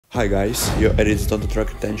Hi guys, your edits don't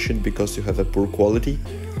attract attention because you have a poor quality,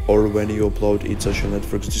 or when you upload it social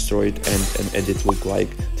networks destroy it and an edit look like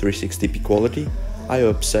 360p quality? Are you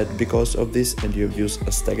upset because of this and you use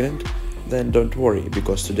a stagnant? Then don't worry,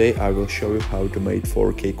 because today I will show you how to make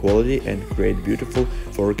 4K quality and create beautiful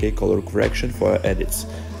 4K color correction for your edits.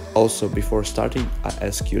 Also, before starting, I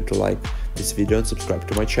ask you to like this video and subscribe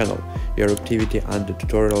to my channel. Your activity under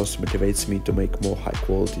tutorials motivates me to make more high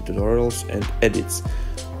quality tutorials and edits.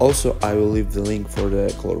 Also, I will leave the link for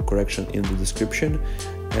the color correction in the description,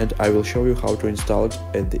 and I will show you how to install it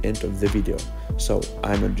at the end of the video. So,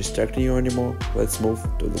 I'm not distracting you anymore, let's move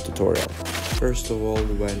to the tutorial. First of all,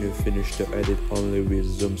 when you finish the edit only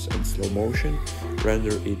with zooms and slow motion,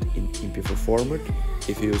 render it in MP4 format.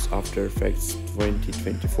 If you use After Effects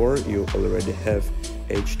 2024, you already have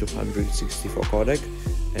H264 codec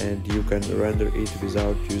and you can render it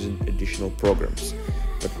without using additional programs.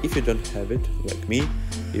 But if you don't have it, like me,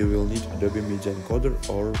 you will need Adobe Media Encoder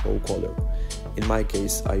or Voukoder. In my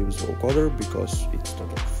case, I use Voukoder because it's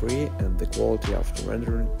totally free and the quality after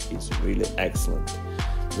rendering is really excellent.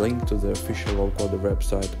 The link to the official Voukoder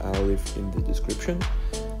website I'll leave in the description.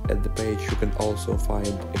 At the page you can also find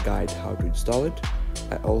a guide how to install it.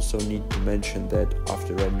 I also need to mention that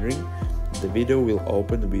after rendering, the video will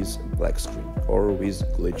open with black screen or with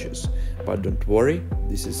glitches. But don't worry,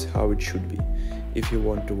 this is how it should be. If you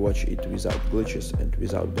want to watch it without glitches and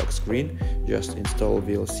without black screen, just install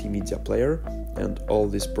VLC Media Player and all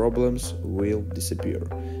these problems will disappear.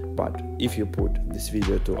 But if you put this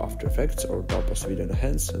video to After Effects or Topaz Video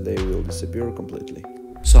Enhance, they will disappear completely.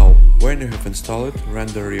 So, when you have installed it,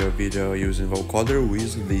 render your video using Voukoder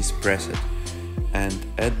with this preset and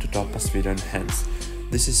add to Topaz Video Enhance.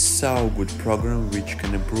 This is so good program which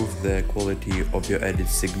can improve the quality of your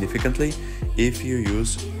edits significantly if you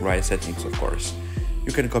use right settings, of course.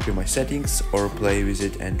 You can copy my settings or play with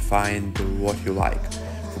it and find what you like.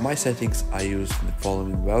 For my settings I use the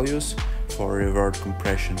following values: for revert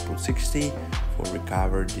compression put 60, for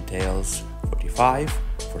recover details 45,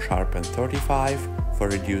 for sharpen 35, for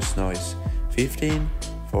reduce noise 15,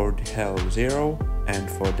 for dehail 0 and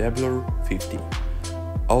for deblur 50.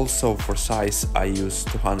 Also for size I use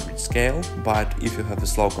 200 scale, but if you have a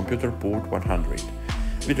slow computer put 100.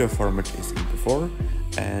 Video format is MP4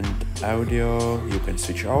 and audio you can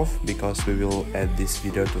switch off because we will add this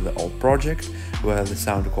video to the old project where the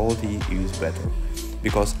sound quality is better.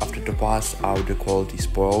 Because after Topaz audio quality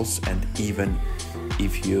spoils, and even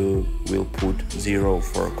if you will put 0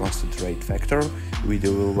 for constant rate factor,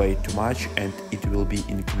 video will weigh too much and it will be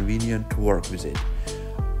inconvenient to work with it.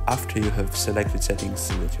 After you have selected settings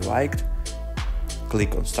that you liked,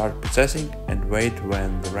 click on Start Processing and wait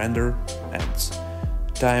when the render ends.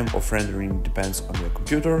 Time of rendering depends on your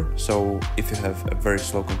computer, so if you have a very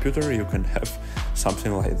slow computer, you can have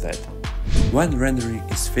something like that. When rendering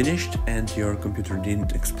is finished and your computer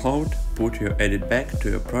didn't explode, put your edit back to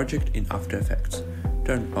your project in After Effects.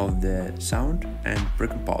 Turn off the sound and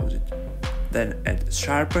recompose it. Then add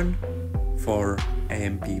Sharpen. For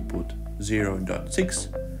AMP put 0.6,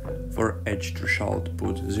 for edge threshold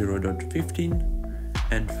put 0.15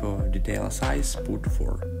 and for detail size put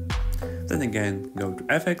 4. Then again go to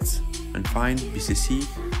Effects and find BCC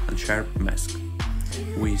and Sharp Mask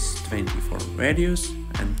with 20 for radius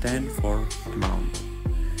and 10 for amount.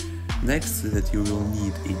 Next that you will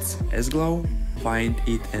need is S-Glow. Find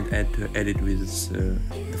it and add to edit with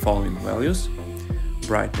the following values: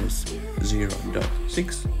 brightness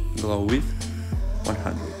 0.6, glow width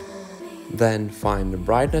 100. Then find the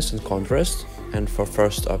brightness and contrast, and for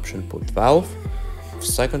first option put 12, for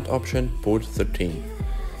second option put 13.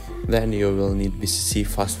 Then you will need BCC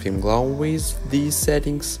fast film glow with these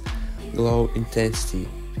settings: glow intensity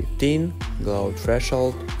 15, glow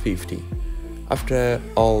threshold 50. After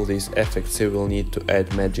all these effects you will need to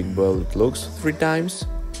add magic bullet looks 3 times.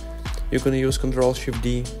 You can use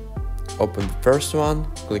Ctrl+Shift+D, open the first one,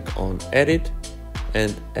 click on Edit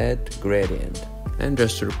and add gradient, and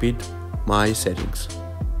just repeat my settings.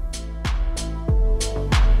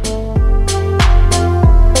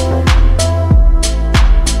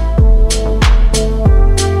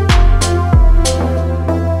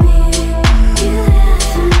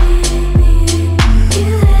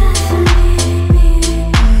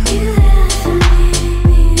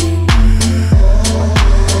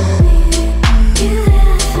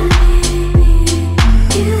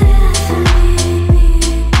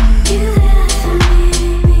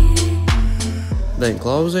 Then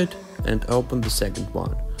close it and open the second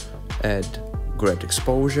one. Add grade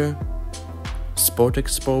exposure, spot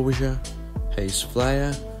exposure, haze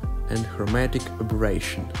flare and chromatic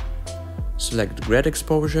aberration. Select grade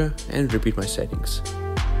exposure and repeat my settings.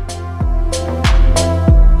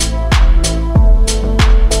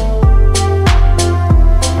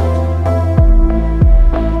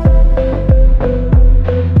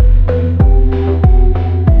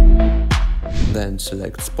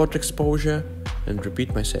 spot exposure and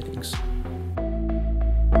repeat my settings.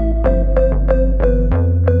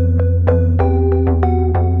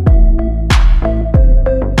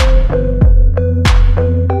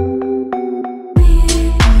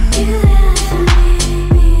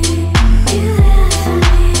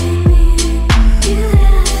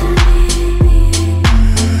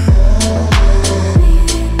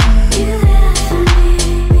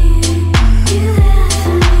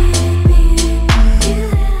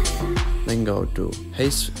 Go to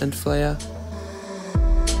haze and flare.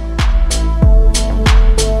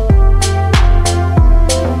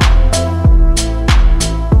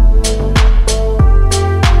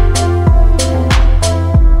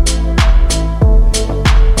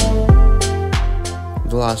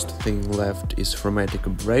 The last thing left is chromatic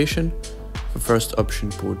aberration. For first option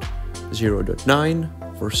put 0.9,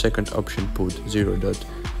 for second option put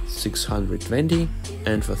 0.620,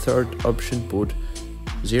 and for third option put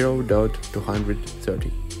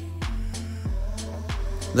 0.230.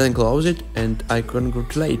 Then close it and I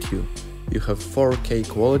congratulate you. You have 4K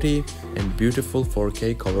quality and beautiful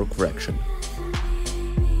 4K color correction.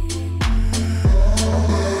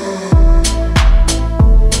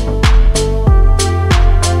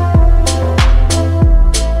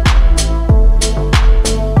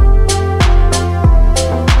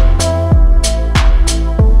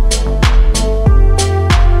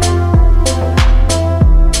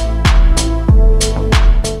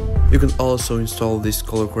 You can also install this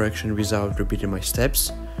color correction without repeating my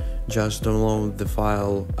steps. Just download the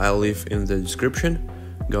file I'll leave in the description,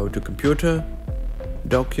 go to Computer,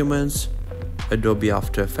 Documents, Adobe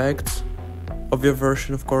After Effects, of your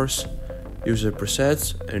version of course, use the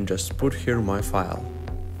presets and just put here my file.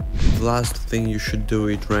 The last thing you should do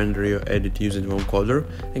is render your edit using Voukoder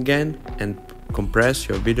again and compress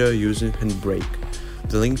your video using HandBrake.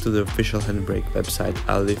 The link to the official HandBrake website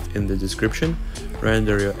I'll leave in the description.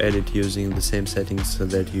 Render your edit using the same settings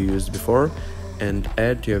that you used before and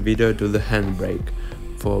add your video to the HandBrake.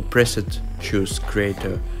 For preset, choose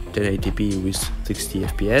Creator 1080p with 60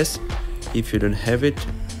 fps. If you don't have it,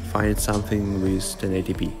 find something with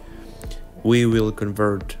 1080p. We will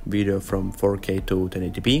convert video from 4K to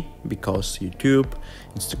 1080p because YouTube,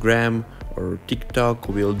 Instagram or TikTok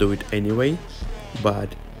will do it anyway,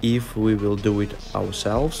 but if we will do it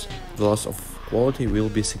ourselves, the loss of quality will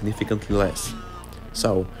be significantly less.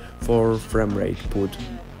 So, for frame rate put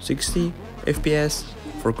 60 fps,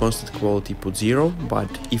 for constant quality put 0, but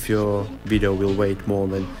if your video will weigh more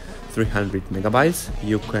than 300 megabytes,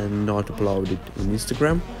 you cannot upload it in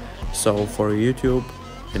Instagram. So for YouTube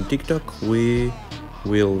and TikTok we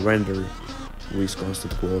will render with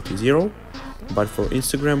constant quality 0, but for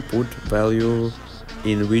Instagram put value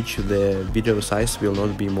in which the video size will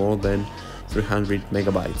not be more than 300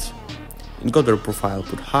 megabytes. Encoder profile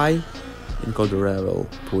put high, encoder level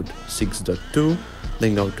put 6.2,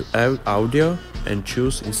 then go to audio and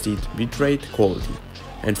choose instead bitrate quality,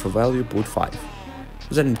 and for value put 5.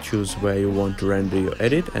 Then choose where you want to render your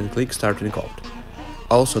edit and click start encode.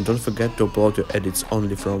 Also don't forget to upload your edits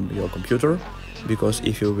only from your computer, because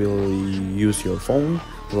if you will use your phone,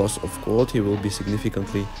 the loss of quality will be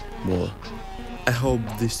significantly more. I hope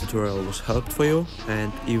this tutorial was helpful for you,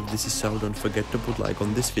 and if this is so, don't forget to put like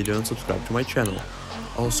on this video and subscribe to my channel.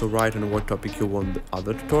 Also write on what topic you want the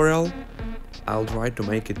other tutorial. I'll try to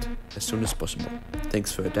make it as soon as possible.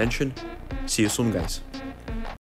 Thanks for your attention. See you soon guys.